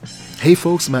Hey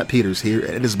folks, Matt Peters here,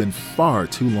 and it has been far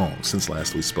too long since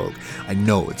last we spoke. I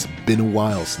know it's been a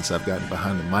while since I've gotten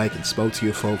behind the mic and spoke to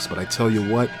you folks, but I tell you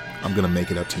what, I'm going to make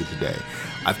it up to you today.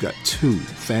 I've got two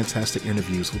fantastic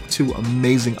interviews with two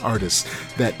amazing artists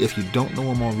that if you don't know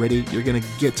them already, you're going to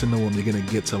get to know them, you're going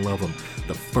to get to love them.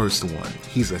 The first one,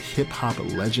 he's a hip-hop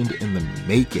legend in the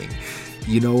making.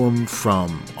 You know him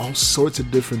from all sorts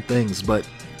of different things, but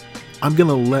I'm going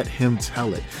to let him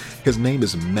tell it. His name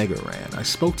is Mega Ran. I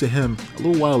spoke to him a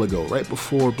little while ago, right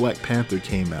before Black Panther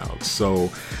came out.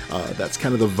 So that's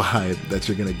kind of the vibe that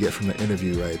you're going to get from the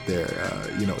interview right there,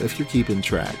 if you're keeping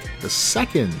track. The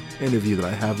second interview that I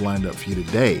have lined up for you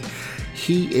today,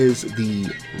 he is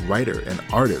the writer and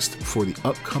artist for the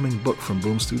upcoming book from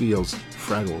Boom Studios,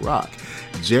 Fraggle Rock,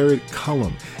 Jared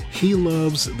Cullum. He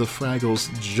loves the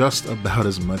Fraggles just about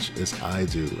as much as I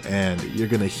do, and you're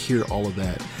going to hear all of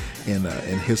that in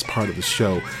his part of the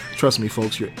show. Trust me,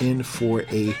 folks, you're in for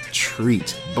a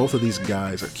treat. Both of these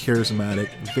guys are charismatic,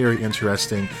 very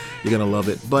interesting. You're going to love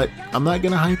it, but I'm not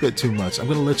going to hype it too much. I'm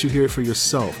going to let you hear it for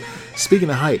yourself. Speaking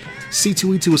of hype,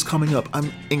 C2E2 is coming up.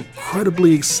 I'm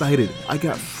incredibly excited. I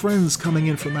got friends coming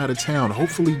in from out of town.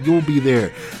 Hopefully you'll be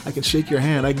there. I can shake your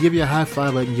hand. I can give you a high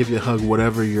five. I can give you a hug,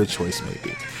 whatever your choice may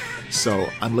be. So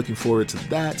I'm looking forward to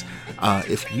that.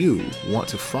 If you want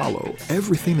to follow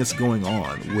everything that's going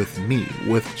on with me,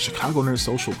 with Chicago Nerd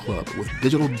Social Club, with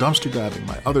Digital Dumpster Diving,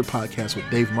 my other podcast with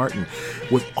Dave Martin,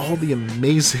 with all the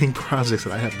amazing projects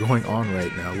that I have going on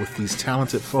right now with these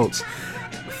talented folks,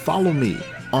 follow me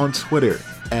on Twitter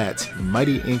at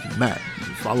Mighty Ink Matt. You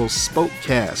can follow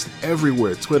Spokecast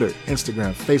everywhere, Twitter,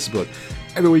 Instagram, Facebook,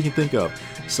 everywhere you can think of.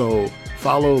 So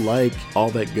follow, like, all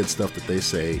that good stuff that they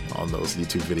say on those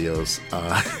YouTube videos.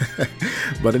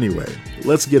 But anyway,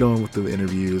 let's get on with the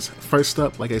interviews. First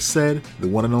up, like I said, the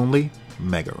one and only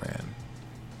Mega Ran.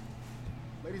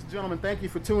 Ladies and gentlemen, thank you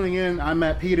for tuning in. I'm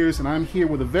Matt Peters, and I'm here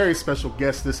with a very special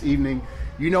guest this evening.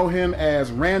 You know him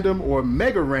as Random or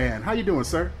Mega Ran. How you doing,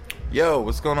 sir? Yo,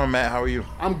 what's going on, Matt? How are you?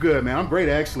 I'm good, man. I'm great,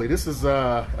 actually. This is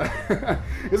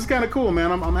this is kind of cool,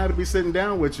 man. I'm happy to be sitting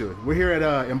down with you. We're here at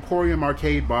Emporium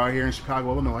Arcade Bar here in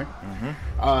Chicago, Illinois.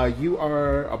 Mm-hmm. You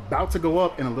are about to go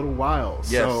up in a little while.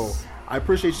 Yes. So I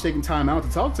appreciate you taking time out to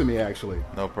talk to me, actually.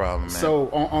 No problem, man. So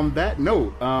on that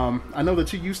note, I know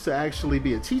that you used to actually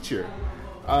be a teacher.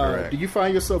 Correct. Do you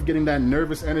find yourself getting that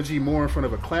nervous energy more in front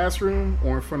of a classroom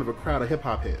or in front of a crowd of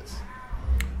hip-hop heads?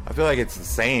 I feel like it's the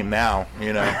same now,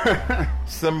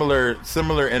 similar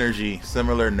energy,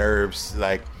 similar nerves,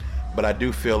 but I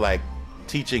do feel like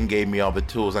teaching gave me all the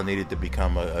tools I needed to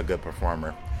become a good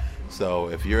performer. So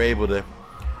if you're able to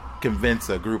convince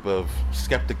a group of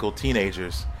skeptical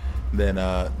teenagers, then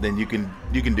you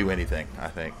can do anything, I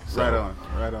think. So,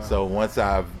 right on. So once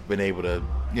I've been able to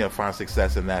find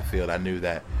success in that field, I knew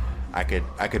that I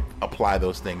could apply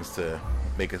those things to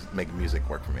make music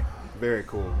work for me. Very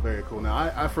cool, very cool.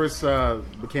 Now, I first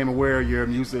became aware of your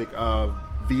music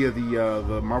via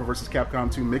the Marvel vs.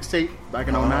 Capcom 2 mixtape back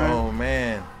in 09. Oh,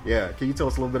 man. Yeah, can you tell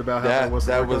us a little bit about how that was?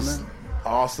 That was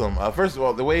awesome. First of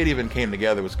all, the way it even came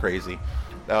together was crazy.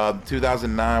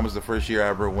 2009 was the first year I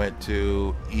ever went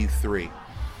to E3.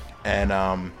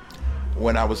 And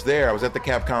when I was there, I was at the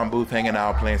Capcom booth hanging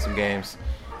out, playing some games.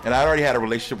 And I already had a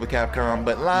relationship with Capcom,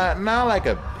 but not like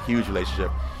a huge relationship.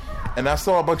 And I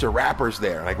saw a bunch of rappers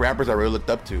there, like rappers I really looked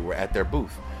up to were at their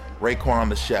booth. Raekwon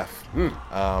the Chef,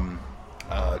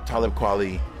 Talib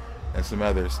Kweli, and some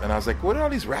others. And I was like, what are all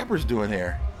these rappers doing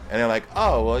here? And they're like,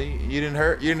 oh, well, you didn't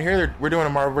hear we're doing a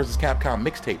Marvel vs. Capcom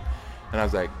mixtape. And I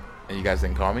was like, and you guys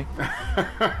didn't call me?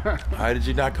 Why did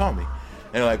you not call me?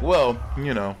 And they're like, well,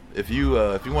 if you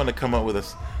want to come up with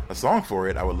a song for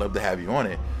it, I would love to have you on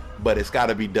it. But it's got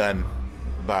to be done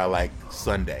by like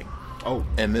Sunday. Oh.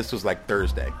 And this was like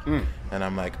Thursday. And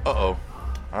I'm like, all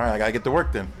right, I gotta get to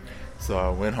work then. So I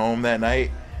went home that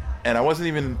night, and I wasn't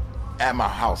even at my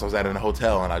house. I was at a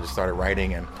hotel, and I just started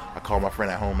writing, and I called my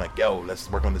friend at home like, yo,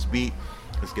 let's work on this beat.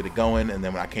 Let's get it going. And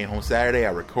then when I came home Saturday,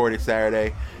 I recorded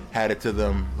Saturday, had it to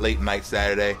them late night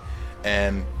Saturday,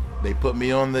 and they put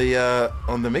me on the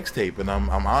mixtape, and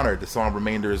I'm honored. The song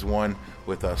Remainder is one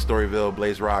with Storyville,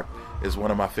 Blaze Rock is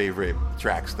one of my favorite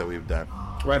tracks that we've done.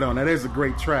 Right on. That is a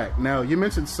great track. Now, you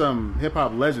mentioned some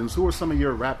hip-hop legends. Who are some of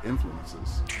your rap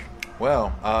influences?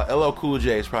 Well, LL Cool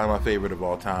J is probably my favorite of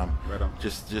all time. Right on.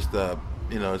 Just his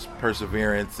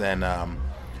perseverance and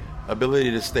ability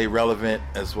to stay relevant,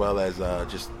 as well as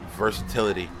just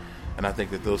versatility. And I think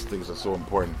that those things are so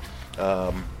important.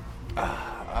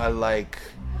 I like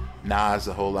Nas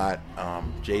a whole lot.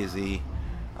 Jay-Z,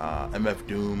 MF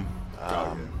Doom,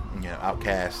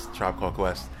 Outkast, Tribe Called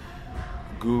Quest.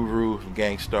 Guru from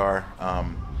Gangstar,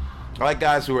 I like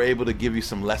guys who are able to give you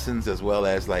some lessons as well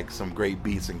as like some great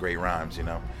beats and great rhymes. You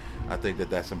know, I think that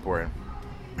that's important.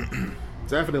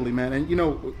 Definitely, man. And you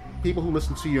know, people who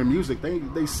listen to your music,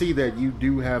 they see that you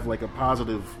do have like a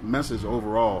positive message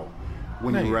overall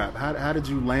when you rap. How did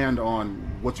you land on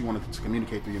what you wanted to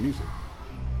communicate through your music?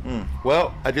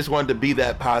 Well, I just wanted to be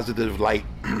that positive light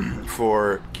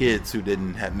for kids who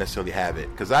didn't necessarily have it,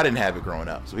 because I didn't have it growing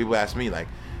up. So people ask me like,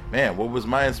 man, what was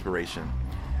my inspiration?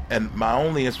 And my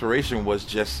only inspiration was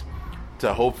just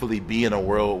to hopefully be in a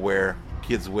world where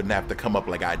kids wouldn't have to come up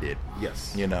like I did.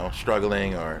 Yes. You know,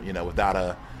 struggling, or, you know, without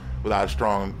a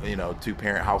strong, you know,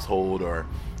 2-parent household, or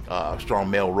a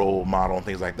strong male role model and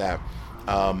things like that.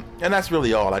 And that's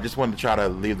really all. I just wanted to try to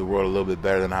leave the world a little bit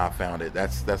better than how I found it.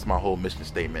 That's my whole mission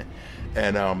statement.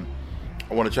 And I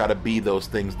want to try to be those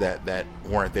things that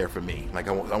weren't there for me. Like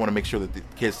I want to make sure that the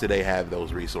kids today have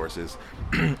those resources,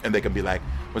 and they can be like,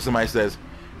 when somebody says,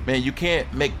 man, you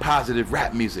can't make positive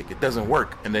rap music, it doesn't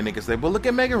work, and then they can say, well, look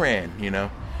at Mega Ran, you know.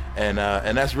 And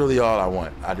that's really all I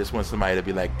want. I just want somebody to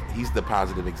be like, he's the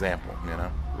positive example, you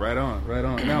know. Right on, right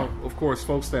on. Now, of course,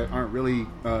 folks that aren't really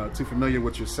too familiar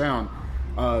with your sound,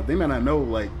 they may not know,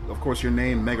 like, of course, your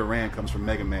name Mega Ran comes from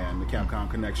Mega Man, the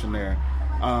Capcom connection there.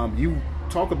 You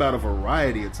talk about a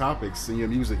variety of topics in your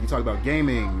music. You talk about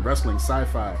gaming, wrestling,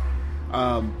 sci-fi.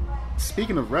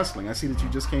 Speaking of wrestling, I see that you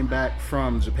just came back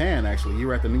from Japan, actually. You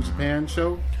were at the New Japan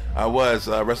show? I was.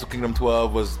 Wrestle Kingdom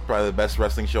 12 was probably the best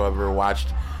wrestling show I've ever watched,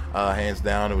 hands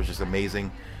down. It was just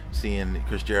amazing seeing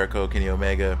Chris Jericho, Kenny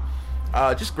Omega.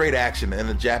 Just great action, and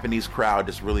the Japanese crowd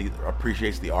just really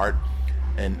appreciates the art.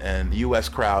 And U.S.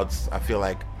 crowds, I feel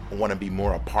like, want to be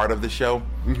more a part of the show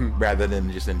rather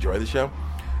than just enjoy the show.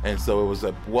 And so it was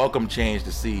a welcome change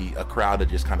to see a crowd that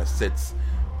just kind of sits,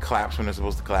 claps when they're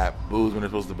supposed to clap, boos when they're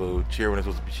supposed to boo, cheer when they're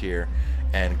supposed to cheer,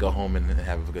 and go home and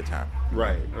have a good time.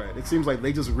 Right. It seems like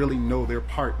they just really know their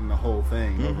part in the whole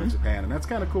thing over in Japan, and that's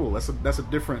kind of cool. That's a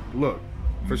different look,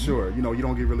 for sure. You know, you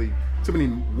don't get really too many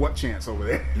what chants over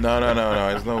there. No.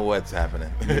 There's no what's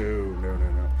happening.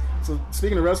 No. So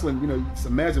speaking of wrestling, you know, just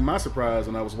imagine my surprise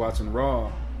when I was watching Raw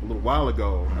a little while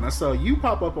ago, and I saw you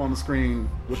pop up on the screen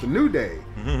with the New Day.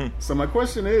 So my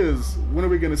question is, when are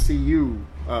we going to see you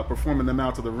performing them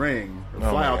out to the ring, or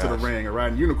fly out to the ring, or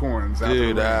riding unicorns out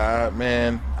to the ring?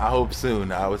 Man, I hope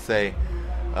soon. I would say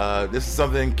this is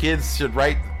something kids should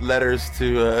write letters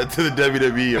to the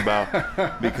WWE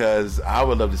about, because I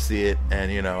would love to see it,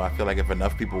 and you know, I feel like if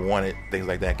enough people want it, things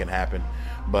like that can happen.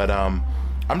 But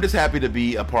I'm just happy to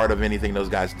be a part of anything those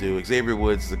guys do. Xavier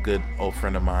Woods is a good old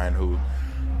friend of mine who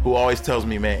always tells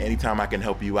me, man, anytime I can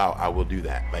help you out, I will do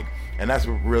that. Like, and that's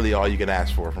really all you can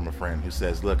ask for from a friend who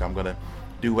says, look, I'm gonna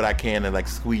do what I can to like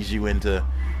squeeze you into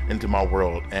my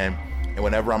world. And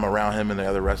whenever I'm around him and the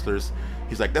other wrestlers,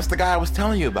 he's like, that's the guy I was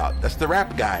telling you about. That's the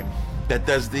rap guy that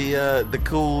does the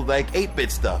cool like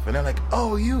 8-bit stuff. And they're like,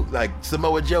 oh, you, like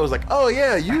Samoa Joe's like, oh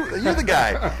yeah, you're the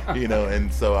guy, you know.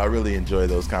 And so I really enjoy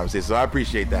those conversations. So I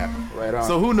appreciate that. Right on.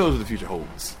 So who knows what the future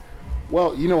holds?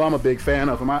 Well, you know, I'm a big fan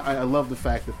of them. I love the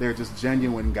fact that they're just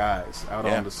genuine guys out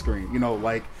on the screen. You know,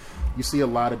 like, you see a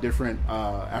lot of different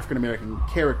African-American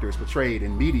characters portrayed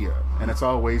in media, and it's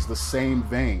always the same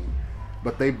vein.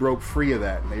 But they broke free of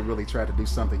that, and they really tried to do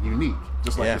something unique,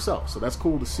 just like yourself. So that's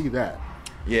cool to see that.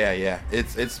 Yeah.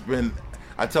 It's been,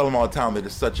 I tell them all the time that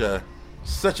it's such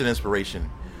an inspiration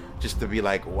just to be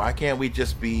like, why can't we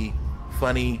just be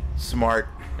funny, smart,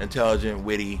 intelligent,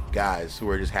 witty guys who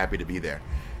are just happy to be there?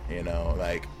 You know,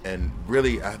 like, and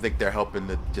really, I think they're helping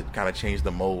to kind of change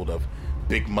the mold of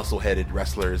big muscle-headed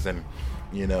wrestlers and,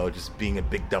 you know, just being a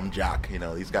big dumb jock. You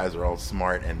know, these guys are all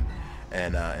smart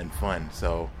and fun.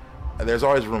 So there's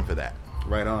always room for that.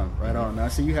 Right on. Now, I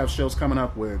see you have shows coming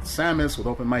up with Samus, with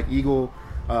Open Mike Eagle,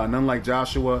 None Like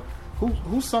Joshua.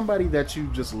 Who's somebody that you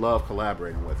just love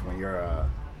collaborating with when you're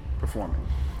performing?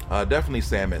 Definitely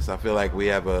Samus. I feel like we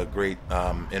have a great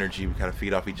energy. We kind of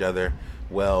feed off each other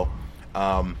well.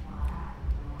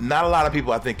 Not a lot of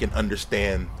people, I think, can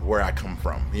understand where I come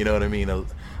from. You know what I mean?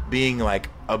 Being like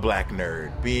a black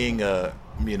nerd, being a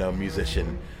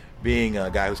musician, being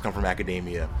a guy who's come from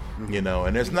academia, you know.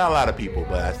 And there's not a lot of people,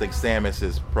 but I think Samus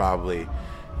is probably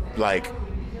like,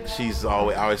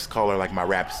 I always call her like my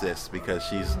rap sis, because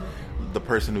she's the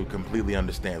person who completely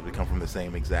understands. We come from the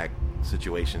same exact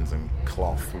situations and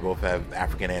cloth. We both have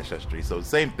African ancestry, so the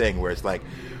same thing where it's like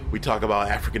we talk about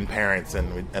African parents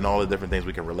and all the different things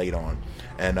we can relate on,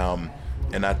 and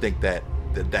I think that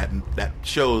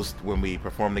shows when we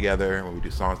perform together, when we do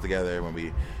songs together, when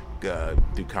we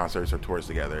do concerts or tours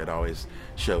together. It always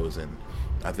shows, and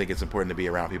I think it's important to be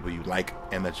around people you like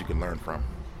and that you can learn from.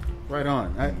 Right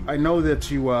on. I know that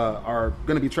you are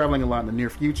going to be traveling a lot in the near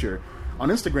future. On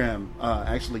Instagram,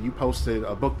 actually, you posted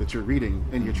a book that you're reading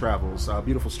in your travels,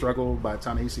 Beautiful Struggle by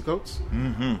Ta-Nehisi Coates.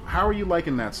 Mm-hmm. How are you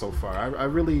liking that so far? I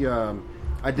really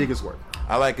I dig his work.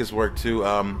 I like his work, too.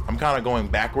 I'm kind of going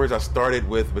backwards. I started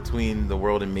with Between the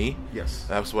World and Me. Yes.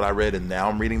 That's what I read, and now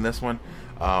I'm reading this one.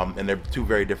 And they're two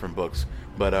very different books.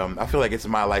 But I feel like it's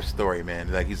my life story,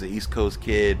 man. Like, he's an East Coast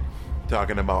kid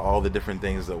talking about all the different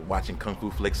things of watching kung fu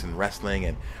flicks and wrestling,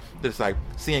 and just like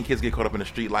seeing kids get caught up in the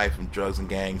street life and drugs and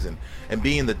gangs, and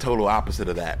being the total opposite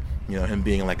of that. You know, him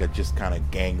being like a just kind of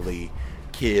gangly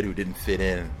kid who didn't fit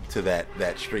in to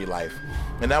that street life.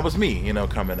 And that was me, you know,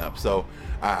 coming up. So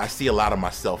I see a lot of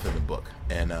myself in the book,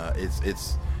 and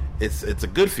it's a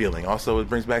good feeling. Also, it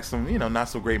brings back some, you know, not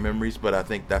so great memories, but I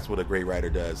think that's what a great writer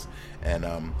does. And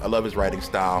I love his writing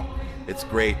style. It's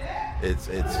great. It's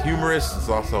humorous. It's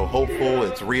also hopeful.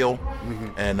 It's real. Mm-hmm.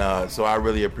 And so I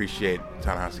really appreciate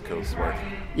Ta-Nehisi Coates' work.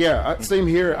 Yeah, same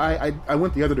here. I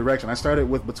went the other direction. I started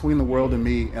with Between the World and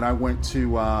Me, and I went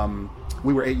to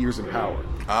We Were 8 Years in Power,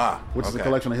 which is a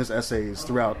collection of his essays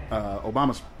throughout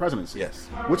Obama's presidency. Yes.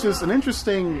 Which is an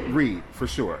interesting read, for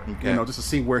sure. Okay. You know, just to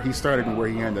see where he started and where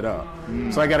he ended up.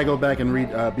 So I got to go back and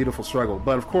read Beautiful Struggle.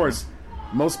 But, of course,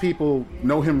 most people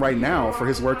know him right now for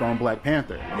his work on Black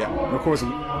Panther. Yeah. And of course,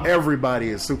 everybody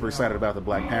is super excited about the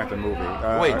Black Panther movie.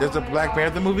 Wait, there's a Black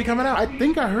Panther movie coming out? I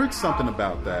think I heard something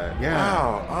about that. Yeah.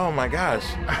 Wow. Oh, my gosh.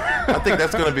 I think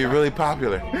that's going to be really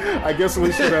popular. I guess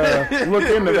we should look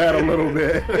into that a little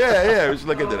bit. Yeah, we should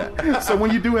look into that. So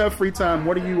when you do have free time,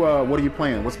 what are you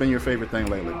playing? What's been your favorite thing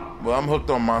lately? Well, I'm hooked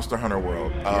on Monster Hunter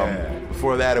World.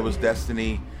 Before that, it was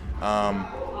Destiny.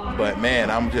 But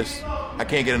man, I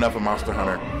can't get enough of Monster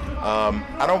Hunter.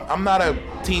 I'm not a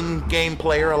team game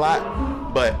player a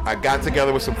lot, but I got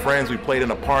together with some friends. We played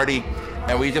in a party,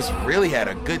 and we just really had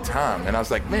a good time. And I was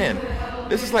like, man,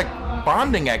 this is like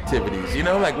bonding activities, you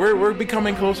know? Like we're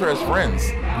becoming closer as friends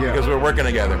because we're working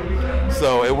together.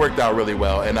 So it worked out really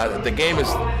well, and the game is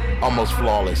almost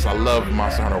flawless. I love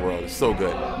Monster Hunter World. It's so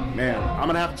good. Man, I'm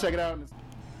gonna have to check it out.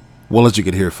 Well, as you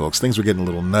can hear, folks, things were getting a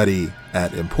little nutty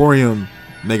at Emporium.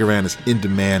 Mega Ran is in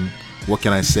demand. What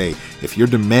can I say? If you're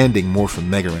demanding more from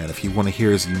Mega Ran, if you want to hear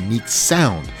his unique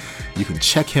sound, you can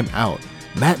check him out.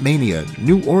 Matt Mania,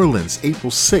 New Orleans,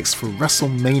 April 6th for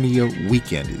WrestleMania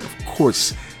weekend. Of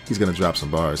course, he's going to drop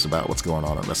some bars about what's going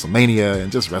on at WrestleMania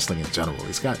and just wrestling in general.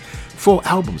 He's got full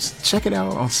albums. Check it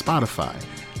out on Spotify.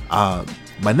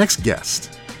 My next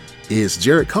guest is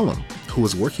Jared Cullum, who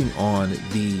is working on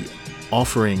the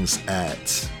offerings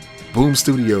at Boom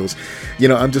Studios. You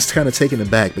know, I'm just kind of taken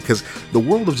aback because the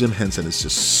world of Jim Henson is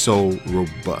just so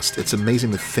robust. It's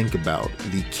amazing to think about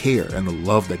the care and the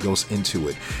love that goes into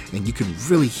it. And you can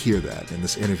really hear that in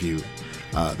this interview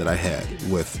that I had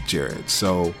with Jared.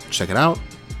 So check it out.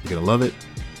 You're going to love it.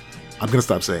 I'm going to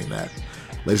stop saying that.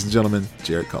 Ladies and gentlemen,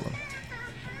 Jared Cullum.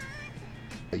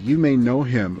 You may know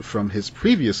him from his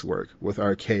previous work with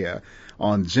Archaea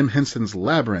on Jim Henson's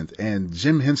Labyrinth and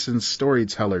Jim Henson's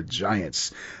Storyteller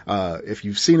Giants. If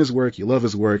you've seen his work, you love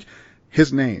his work.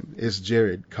 His name is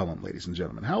Jared Cullum, ladies and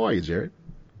gentlemen. How are you, Jared?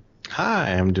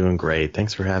 Hi, I'm doing great.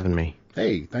 Thanks for having me.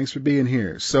 Hey, thanks for being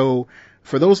here. So,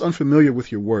 for those unfamiliar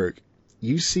with your work,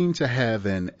 you seem to have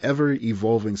an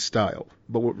ever-evolving style,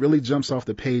 but what really jumps off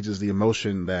the page is the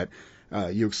emotion that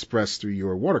you express through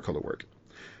your watercolor work.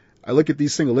 I look at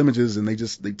these single images and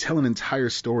they tell an entire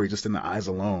story just in the eyes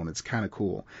alone. It's kind of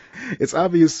cool. It's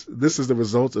obvious this is the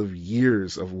result of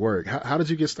years of work. How did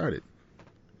you get started?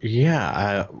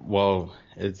 Yeah,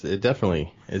 it's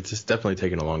definitely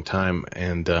taken a long time,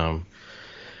 and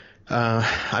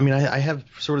I mean, I have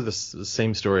sort of the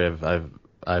same story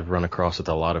I've run across with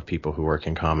a lot of people who work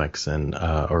in comics and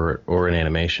or in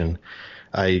animation.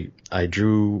 I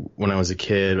drew when I was a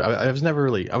kid. I was never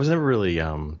really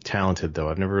talented, though.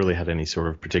 I've never really had any sort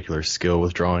of particular skill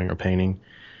with drawing or painting,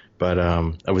 but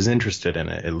I was interested in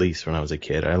it, at least when I was a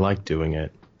kid. I liked doing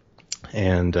it,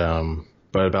 and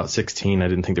but about 16, I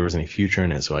didn't think there was any future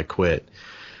in it, so I quit.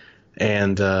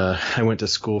 And I went to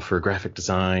school for graphic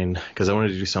design because I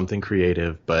wanted to do something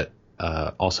creative, but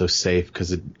also safe,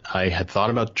 because I had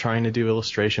thought about trying to do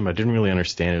illustration, but I didn't really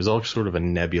understand. It was all sort of a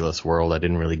nebulous world I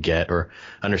didn't really get or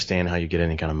understand how you get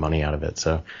any kind of money out of it.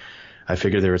 So I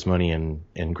figured there was money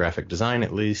in graphic design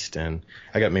at least, and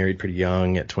I got married pretty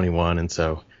young at 21, and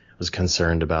so I was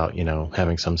concerned about,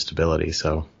 having some stability.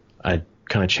 So I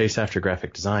kind of chased after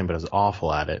graphic design, but I was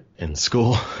awful at it in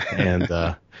school, and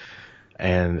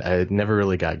I never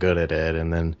really got good at it.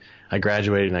 And then I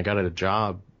graduated and I got a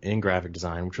job in graphic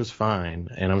design, which was fine,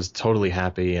 and I was totally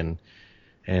happy, and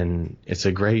it's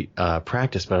a great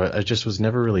practice, but I just was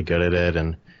never really good at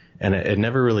it, and it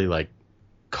never really like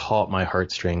caught my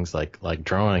heartstrings like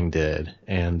drawing did.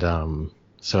 And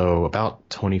so about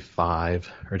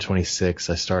 25 or 26,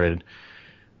 I started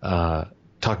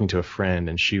talking to a friend,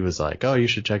 and she was like, oh, you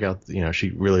should check out, she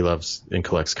really loves and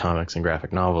collects comics and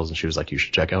graphic novels, and she was like, you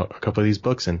should check out a couple of these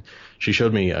books. And she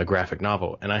showed me a graphic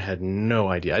novel, and I had no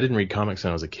idea. I didn't read comics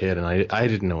when I was a kid, and I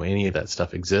didn't know any of that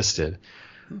stuff existed.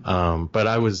 But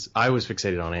I was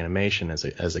fixated on animation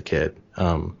as a kid,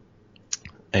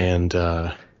 and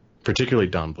particularly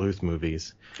Don Bluth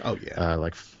movies. Oh yeah,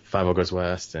 like 5 Goes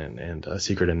West and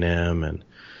Secret of NIMH,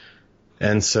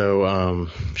 and so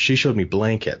she showed me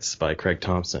Blankets by Craig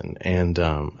Thompson, and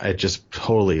it just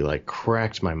totally like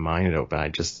cracked my mind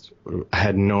open. I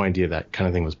had no idea that kind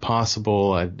of thing was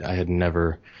possible. I had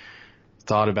never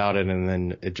thought about it, and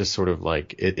then it just sort of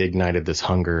like it ignited this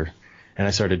hunger, and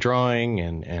I started drawing,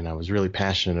 and I was really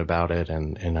passionate about it,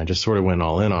 and I just sort of went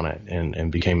all in on it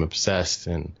and became obsessed,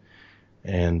 and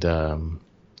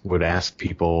would ask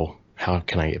people, how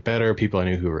can I get better? People I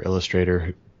knew who were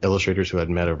illustrators who I'd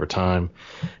met over time.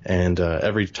 And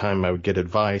every time I would get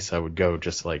advice, I would go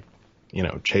just like,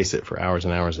 chase it for hours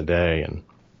and hours a day.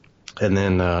 And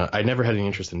then I never had any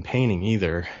interest in painting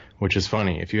either, which is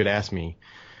funny. If you had asked me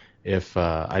if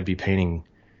I'd be painting,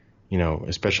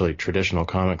 especially traditional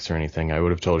comics or anything, I would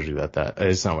have told you that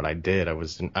is not what I did. I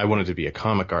wanted to be a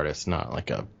comic artist, not like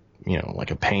a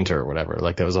painter or whatever.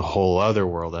 Like that was a whole other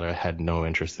world that I had no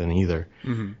interest in either.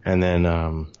 Mm-hmm. And then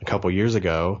a couple years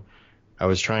ago, I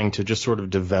was trying to just sort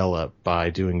of develop by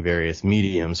doing various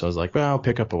mediums. So I was like, well, I'll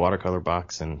pick up a watercolor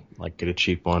box and like get a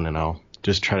cheap one, and I'll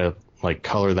just try to like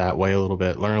color that way a little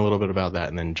bit, learn a little bit about that,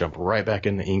 and then jump right back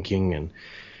into inking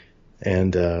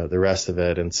and the rest of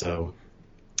it. And so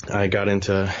I got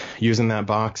into using that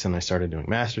box, and I started doing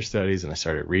master studies, and I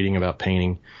started reading about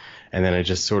painting. And then I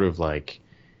just sort of like,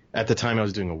 at the time I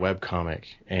was doing a web comic,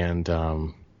 and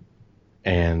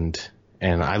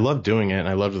I loved doing it, and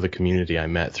I loved the community I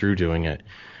met through doing it.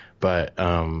 But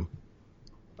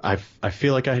I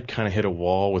feel like I had kind of hit a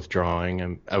wall with drawing,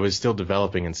 and I was still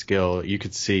developing in skill. You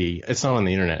could see, it's not on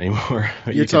the internet anymore.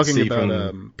 You're talking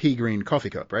about pea green coffee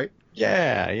cup, right?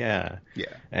 Yeah.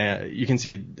 You can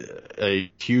see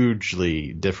a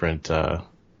hugely different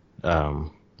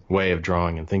way of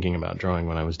drawing and thinking about drawing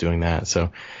when I was doing that.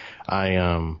 So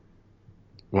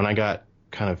when I got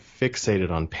kind of fixated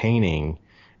on painting,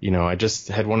 I just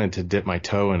had wanted to dip my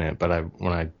toe in it, but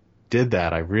when I did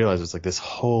that, I realized it was like this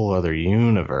whole other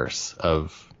universe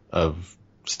of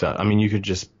stuff. I mean, you could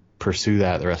just pursue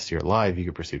that the rest of your life. You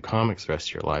could pursue comics the rest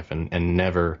of your life and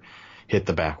never hit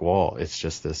the back wall. It's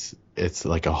just it's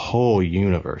like a whole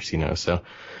universe, So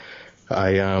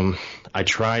I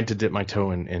tried to dip my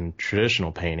toe in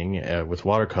traditional painting with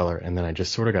watercolor, and then I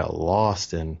just sort of got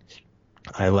lost, and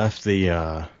I left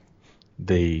the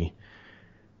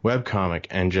webcomic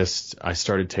and I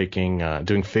started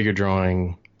doing figure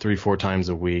drawing 3-4 times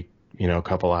a week, a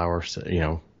couple hours,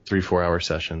 3-4 hour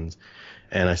sessions.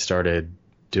 And I started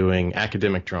doing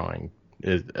academic drawing.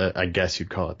 I guess you'd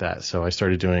call it that. So I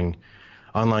started doing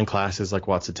online classes like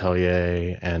Watts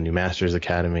Atelier and New Masters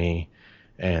Academy,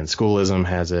 and Schoolism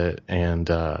has it. And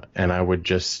I would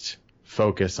just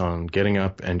focus on getting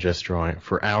up and just drawing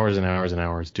for hours and hours and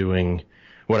hours. Doing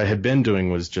what I had been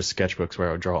doing was just sketchbooks where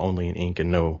I would draw only in ink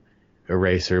and no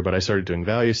eraser, but I started doing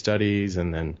value studies,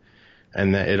 and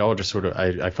that it all just sort of,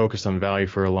 I focused on value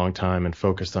for a long time and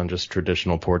focused on just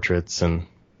traditional portraits, and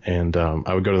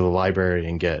I would go to the library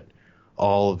and get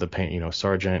all of the paint,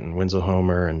 Sargent and Winslow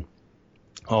Homer and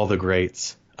all the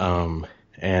greats,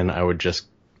 and I would just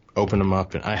open them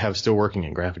up. And I was still working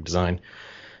in graphic design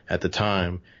at the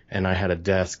time, and I had a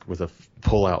desk with a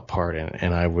pull-out part in it,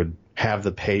 and I would have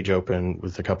the page open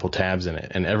with a couple tabs in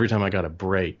it, and every time I got a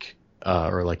break,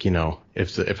 or like,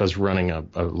 if I was running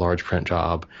a large print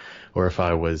job, or if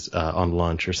I was on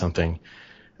lunch or something,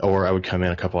 or I would come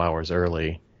in a couple hours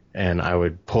early, and I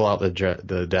would pull out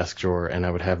the desk drawer, and I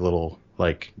would have little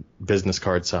like business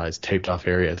card size taped off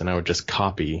areas, and I would just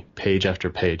copy page after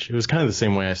page. It was kind of the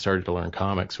same way I started to learn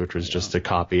comics, which was just to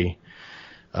copy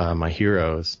my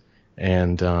heroes,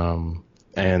 and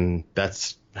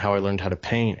that's how I learned how to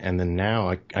paint. And then now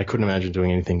I couldn't imagine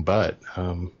doing anything but.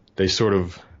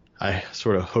 I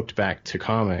sort of hooked back to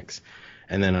comics,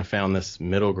 and then I found this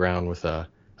middle ground with a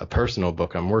personal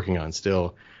book I'm working on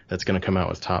still that's going to come out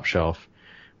with Top Shelf,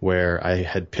 where I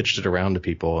had pitched it around to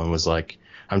people and was like,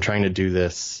 I'm trying to do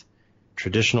this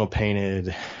traditional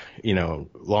painted,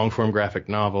 long form graphic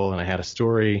novel, and I had a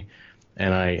story,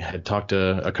 and I had talked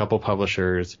to a couple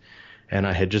publishers, and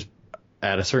I had just,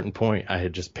 at a certain point, I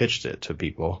had just pitched it to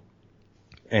people,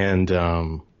 and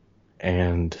the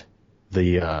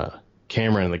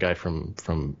Cameron, the guy from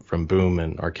Boom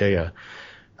and Archaea,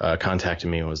 contacted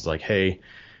me and was like, hey,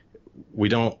 we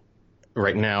don't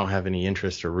right now have any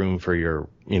interest or room for your,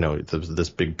 this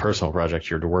big personal project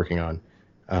you're working on.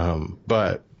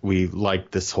 But we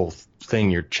like this whole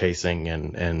thing you're chasing,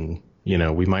 and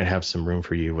we might have some room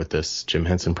for you with this Jim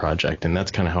Henson project. And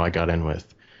that's kind of how I got in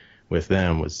with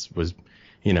them was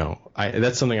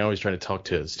that's something I always try to talk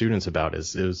to students about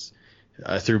is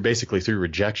through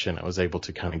rejection, I was able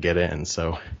to kind of get in.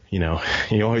 So,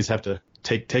 you always have to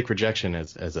take rejection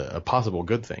as a possible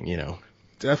good thing,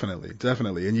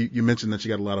 Definitely. And you mentioned that you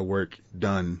got a lot of work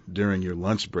done during your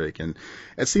lunch break. And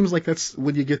it seems like that's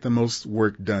when you get the most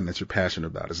work done that you're passionate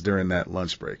about, is during that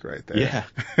lunch break right there. Yeah.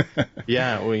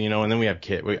 Yeah. Well, and then we have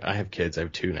kids. I have kids. I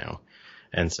have 2 now.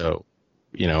 And so,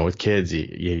 with kids,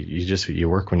 you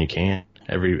work when you can.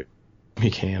 You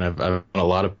can. I've done a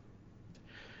lot of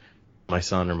my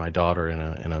son or my daughter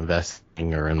in a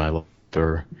vesting or in my life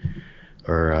or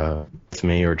with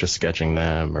me, or just sketching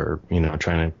them, or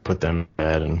trying to put them to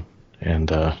bed,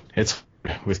 and it's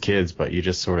with kids, but you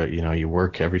just sort of you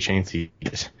work every chance you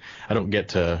get. I don't get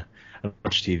to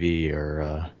watch TV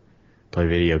or play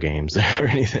video games or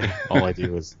anything. All I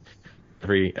do is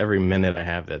every minute I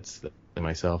have that's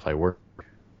myself, I work.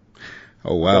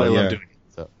 Oh wow! But I love yeah. doing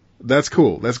it, so. That's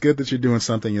cool. That's good that you're doing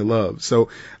something you love. So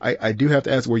I do have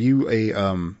to ask, were you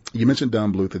you mentioned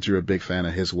Don Bluth, that you're a big fan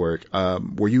of his work.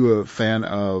 Were you a fan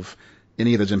of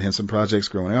any of the Jim Henson projects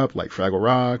growing up, like Fraggle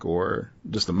Rock or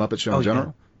just the Muppet Show in general?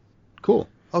 Yeah. Cool.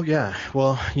 Oh yeah.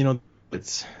 Well,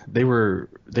 they were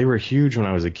huge when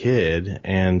I was a kid,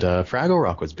 and Fraggle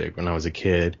Rock was big when I was a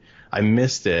kid. I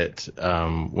missed it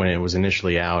when it was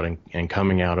initially out and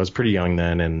coming out. I was pretty young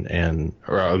then,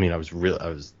 I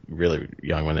was really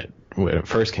young when it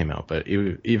first came out. But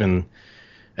even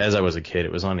as I was a kid,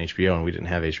 it was on HBO, and we didn't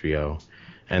have HBO.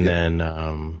 And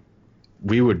then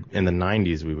we would, in the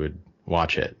 90s, we would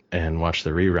watch it and watch the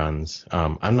reruns.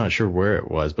 I'm not sure where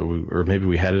it was, but maybe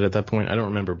we had it at that point. I don't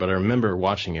remember, but I remember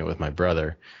watching it with my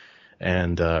brother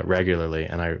and regularly,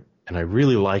 and I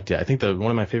really liked it. I think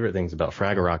one of my favorite things about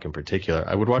Fraggle Rock in particular,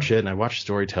 I would watch it, and I watched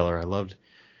Storyteller. I loved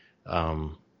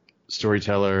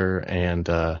Storyteller, and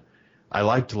I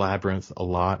liked Labyrinth a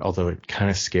lot, although it kind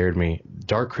of scared me.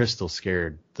 Dark Crystal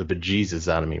scared the bejesus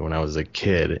out of me when I was a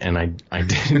kid, and I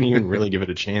didn't even really give it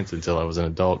a chance until I was an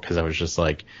adult, because I was just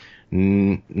like,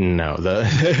 no,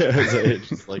 it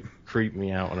just like creeped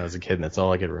me out when I was a kid, and that's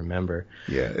all I could remember.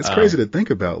 Yeah, it's crazy to think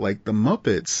about, like the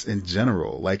Muppets in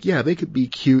general. Like, yeah, they could be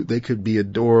cute, they could be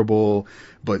adorable,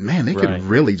 but man, they could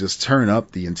really just turn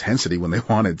up the intensity when they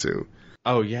wanted to.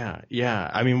 Oh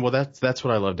yeah. I mean, well, that's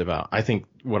what I loved about. I think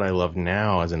what I love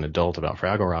now as an adult about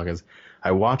Fraggle Rock is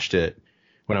I watched it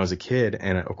when I was a kid,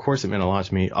 and of course it meant a lot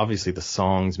to me. Obviously, the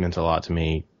songs meant a lot to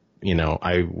me.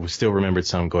 I still remembered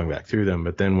some going back through them.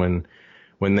 But then when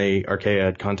Archaea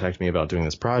had contacted me about doing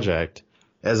this project,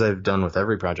 as I've done with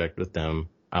every project with them,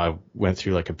 I went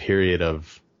through like a period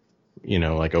of,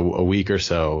 like a week or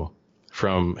so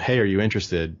from, hey, are you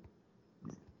interested,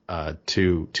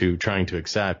 to trying to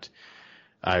accept.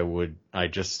 I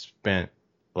just spent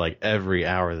like every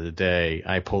hour of the day.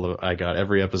 I got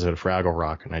every episode of Fraggle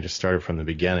Rock, and I just started from the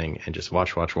beginning and just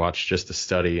watch just to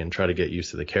study and try to get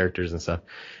used to the characters and stuff.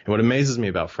 And what amazes me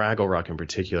about Fraggle Rock in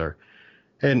particular,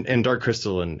 and Dark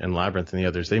Crystal and Labyrinth and the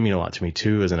others, they mean a lot to me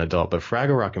too as an adult, but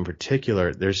Fraggle Rock in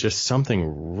particular, there's just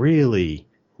something really,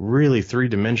 really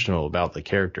three-dimensional about the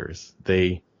characters.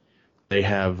 They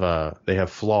have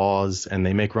flaws, and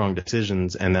they make wrong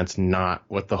decisions, and that's not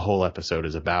what the whole episode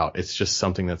is about. It's just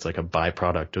something that's like a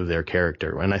byproduct of their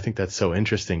character. And I think that's so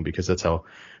interesting, because that's how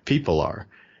people are,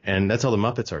 and that's how the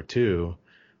Muppets are too.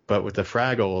 But with the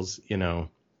Fraggles,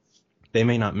 they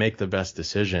may not make the best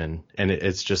decision, and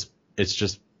it's just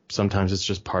sometimes it's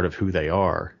just part of who they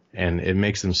are, and it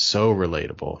makes them so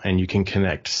relatable, and you can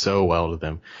connect so well to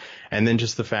them. And then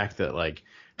just the fact that like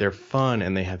they're fun,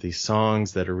 and they have these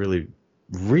songs that are really,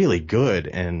 really good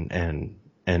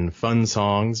and fun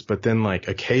songs, but then like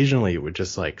occasionally it would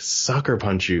just like sucker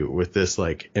punch you with this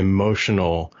like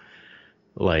emotional,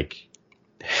 like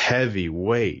heavy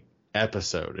weight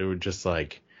episode. It would just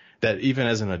like that, even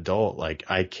as an adult, like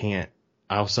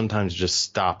I'll sometimes just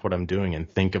stop what I'm doing and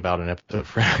think about an episode of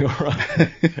Fraggle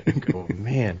Rock and go,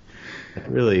 man, it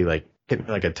really like hit me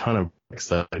like a ton of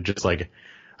stuff.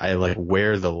 I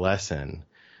wear the lesson,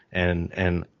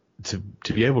 and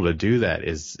to be able to do that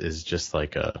is just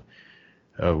like a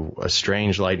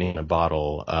strange lightning in a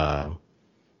bottle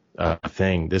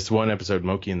thing. This one episode,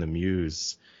 Moki and the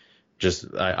Muse,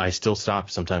 I still stop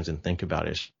sometimes and think about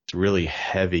it. It's a really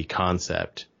heavy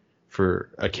concept for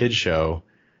a kid's show,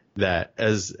 that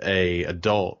as a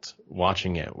adult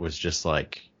watching it was just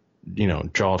like,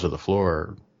 jaw to the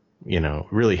floor,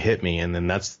 really hit me. And then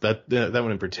that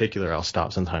one in particular, I'll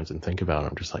stop sometimes and think about it.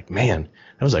 I'm just like, man,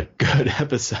 that was a good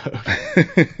episode.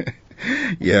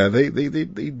 Yeah, they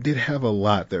did have a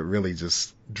lot that really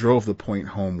just drove the point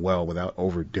home well without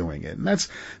overdoing it, and that's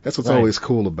what's Right. always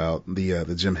cool about the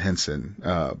Jim Henson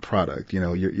product.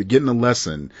 You're getting a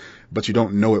lesson, but you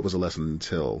don't know it was a lesson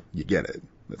until you get it.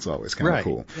 That's always kind of Right.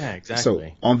 cool. Yeah, exactly.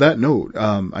 So on that note,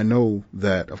 I know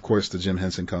that of course the Jim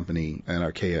Henson Company and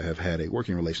Archaea have had a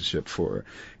working relationship for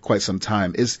quite some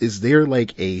time. Is there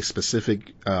like a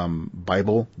specific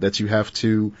Bible that you have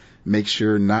to make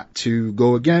sure not to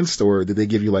go against, or did they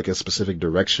give you like a specific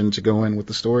direction to go in with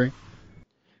the story?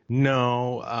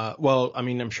 No, well, I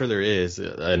mean, I'm sure there is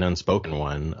an unspoken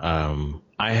one.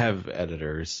 I have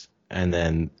editors, and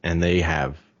they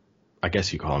have, I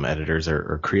guess you call them editors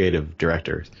or creative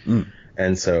directors.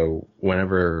 And so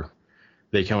whenever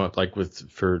they come up, like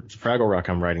for Fraggle Rock,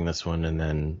 I'm writing this one, and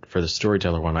then for the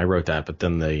Storyteller one, I wrote that. But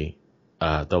then the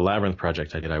Labyrinth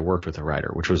project I worked with a writer,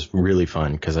 which was really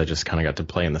fun because I just kind of got to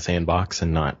play in the sandbox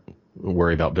and not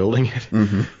worry about building it.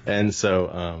 Mm-hmm. And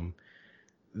so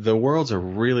the worlds are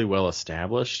really well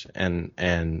established,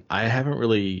 and I haven't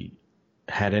really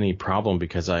had any problem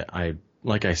because I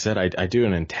like I said, I do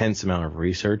an intense amount of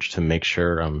research to make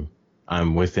sure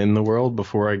I'm within the world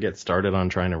before I get started on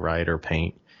trying to write or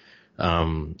paint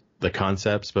the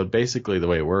concepts. But basically the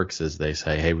way it works is they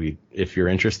say, hey, if you're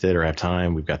interested or have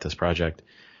time, we've got this project.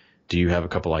 Do you have a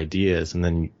couple ideas? And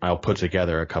then I'll put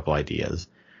together a couple ideas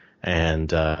and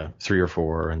 3 or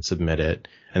 4 and submit it.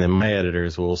 And then my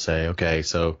editors will say, okay,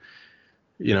 so,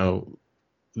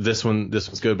 this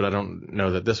one's good, but I don't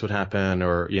know that this would happen,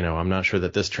 or, I'm not sure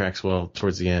that this tracks well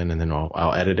towards the end, and then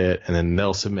I'll edit it, and then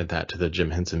they'll submit that to the Jim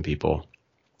Henson people,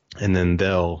 and then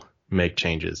they'll make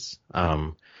changes.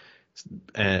 To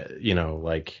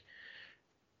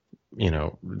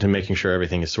making sure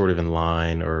everything is sort of in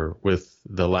line. Or with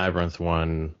the Labyrinth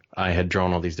one, I had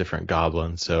drawn all these different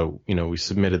goblins, so we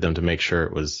submitted them to make sure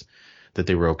it was that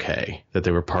they were okay, that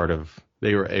they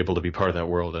were able to be part of that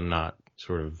world and not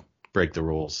sort of break the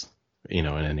rules, in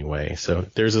any way. So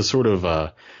there's a sort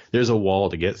of there's a wall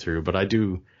to get through, but I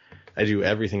do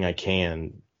everything I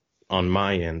can on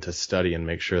my end to study and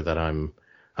make sure that I'm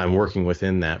working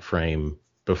within that frame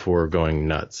before going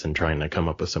nuts and trying to come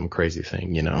up with some crazy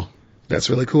thing, That's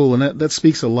really cool, and that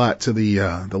speaks a lot to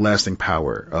the lasting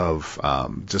power of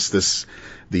just the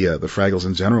Fraggles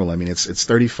in general. I mean, it's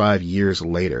 35 years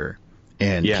later,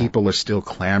 and people are still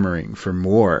clamoring for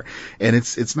more. And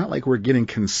it's not like we're getting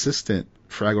consistent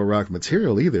Fraggle Rock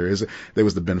material either. There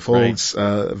was the Ben Folds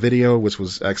video, which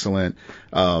was excellent.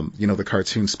 The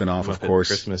cartoon spinoff, of course,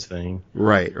 Christmas thing,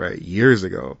 right, years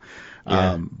ago.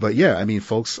 Yeah. But yeah, I mean,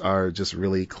 folks are just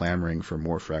really clamoring for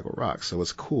more Fraggle Rock. So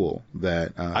it's cool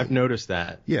that I've noticed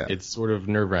that. Yeah, it's sort of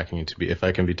nerve-wracking if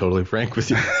I can be totally frank with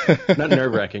you. Not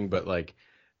nerve-wracking, but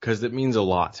because it means a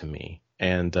lot to me,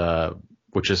 and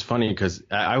which is funny because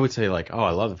I would say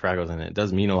I love the Fraggles, and it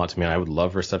does mean a lot to me. And I would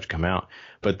love for stuff to come out,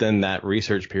 but then that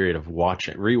research period of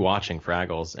rewatching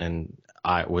Fraggles, and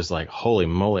I was like, holy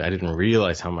moly, I didn't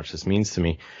realize how much this means to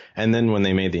me. And then when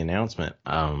they made the announcement,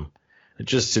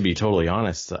 just to be totally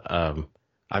honest,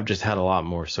 I've just had a lot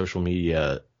more social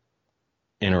media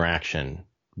interaction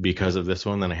because of this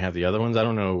one than I have the other ones. I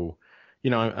don't know,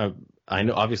 I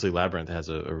know obviously Labyrinth has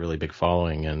a really big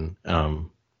following,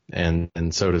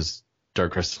 and so does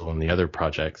Dark Crystal and the other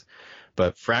projects.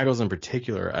 But Fraggles in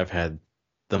particular, I've had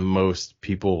the most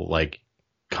people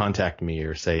contact me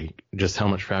or say just how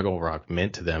much Fraggle Rock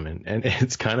meant to them, and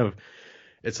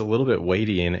it's a little bit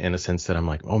weighty in a sense that I'm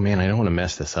like, oh man, I don't want to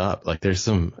mess this up. There's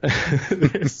some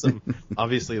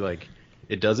obviously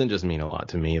it doesn't just mean a lot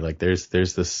to me. There's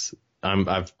this,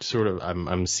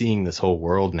 I'm seeing this whole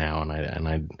world now, and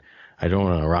I don't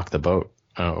want to rock the boat.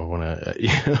 I want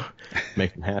to,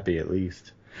 make them happy at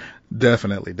least.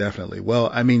 Definitely. Well,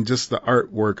 I mean, just the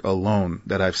artwork alone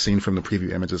that I've seen from the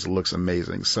preview images looks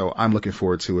amazing. So I'm looking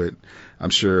forward to it. I'm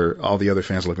sure all the other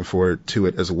fans are looking forward to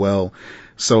it as well.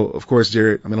 So, of course,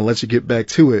 Jared, I'm going to let you get back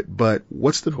to it, but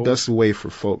what's the best way for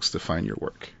folks to find your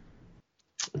work?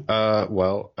 I'm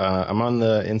on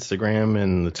the Instagram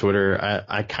and the Twitter.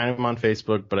 I kind of am on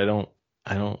Facebook, but I don't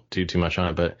do too much on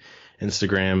it. But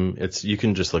Instagram, you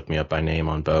can just look me up by name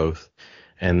on both.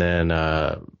 And then,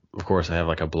 of course, I have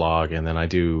a blog, and then I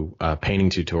do painting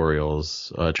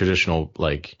tutorials, traditional,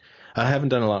 I haven't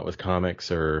done a lot with comics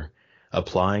or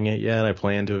applying it yet. I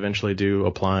plan to eventually do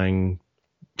applying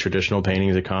traditional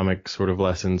painting to comic sort of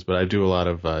lessons, but I do a lot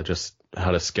of just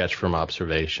how to sketch from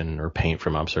observation or paint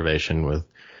from observation with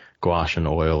gouache and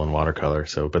oil and watercolor.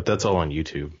 So, but that's all on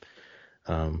YouTube.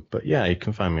 But yeah, you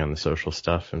can find me on the social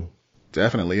stuff. And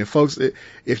definitely. And folks,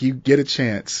 if you get a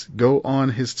chance, go on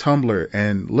his Tumblr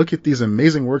and look at these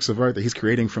amazing works of art that he's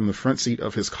creating from the front seat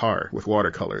of his car with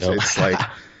watercolors. Oh. It's like,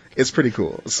 it's pretty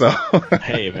cool. So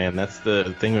hey man, that's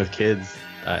the thing with kids.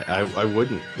 I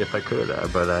wouldn't if I could,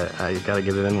 but I gotta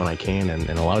get it in when I can, and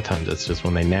a lot of times it's just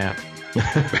when they nap.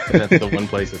 That's the one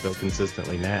place that they'll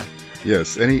consistently nap.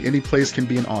 Yes, any place can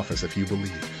be an office if you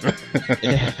believe.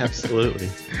 Yeah, absolutely.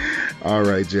 All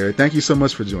right, Jared. Thank you so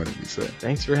much for joining me, sir.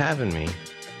 Thanks for having me.